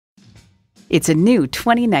It's a new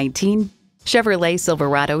 2019 Chevrolet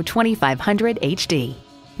Silverado 2500HD.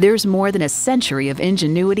 There's more than a century of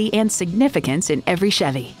ingenuity and significance in every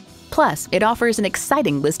Chevy. Plus, it offers an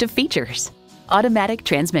exciting list of features: automatic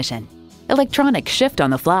transmission, electronic shift on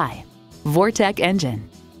the fly, Vortec engine,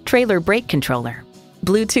 trailer brake controller,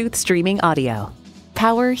 Bluetooth streaming audio,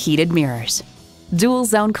 power heated mirrors, dual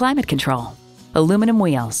zone climate control, aluminum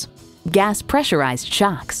wheels, gas pressurized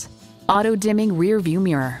shocks, auto dimming rear view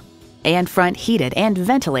mirror, and front heated and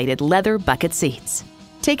ventilated leather bucket seats.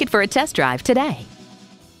 Take it for a test drive today.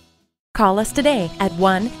 Call us today at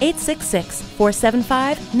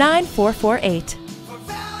 1-866-475-9448.